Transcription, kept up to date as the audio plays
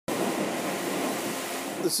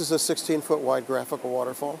This is a 16-foot wide graphical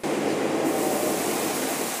waterfall.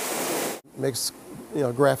 Makes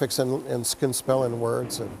graphics and can spell in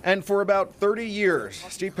words. And for about 30 years,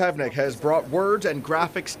 Steve Pevnick has brought words and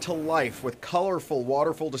graphics to life with colorful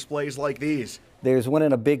waterfall displays like these. There's one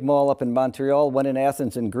in a big mall up in Montreal, one in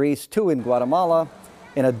Athens in Greece, two in Guatemala,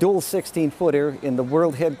 and a dual 16-footer in the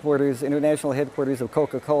world headquarters, international headquarters of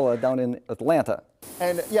Coca-Cola down in Atlanta.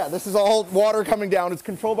 And yeah, this is all water coming down. It's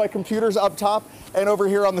controlled by computers up top and over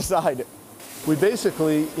here on the side. We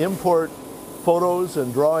basically import photos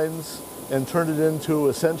and drawings and turn it into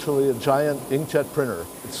essentially a giant inkjet printer.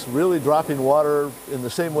 It's really dropping water in the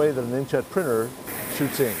same way that an inkjet printer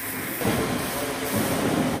shoots ink.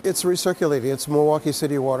 It's recirculating. It's Milwaukee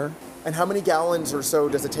City water. And how many gallons or so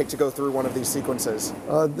does it take to go through one of these sequences?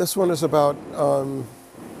 This one is about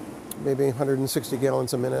maybe 160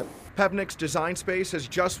 gallons a minute. Pevnick's design space is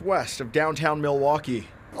just west of downtown Milwaukee.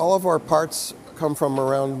 All of our parts come from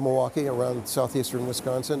around Milwaukee, around southeastern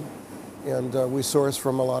Wisconsin, and we source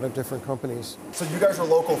from a lot of different companies. So you guys are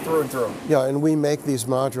local through and through? Yeah, and we make these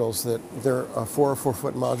modules they're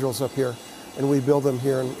 4-4-foot modules up here, and we build them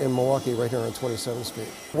here in Milwaukee, right here on 27th Street.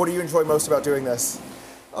 What do you enjoy most about doing this?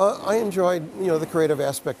 I enjoyed, the creative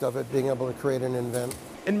aspect of it, being able to create and invent.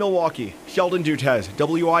 In Milwaukee, Sheldon Dutez,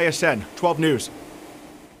 WISN 12 News.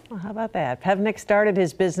 Well, how about that? Pevnick started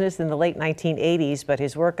his business in the late 1980s, but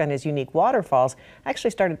his work on his unique waterfalls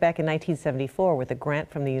actually started back in 1974 with a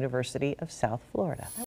grant from the University of South Florida.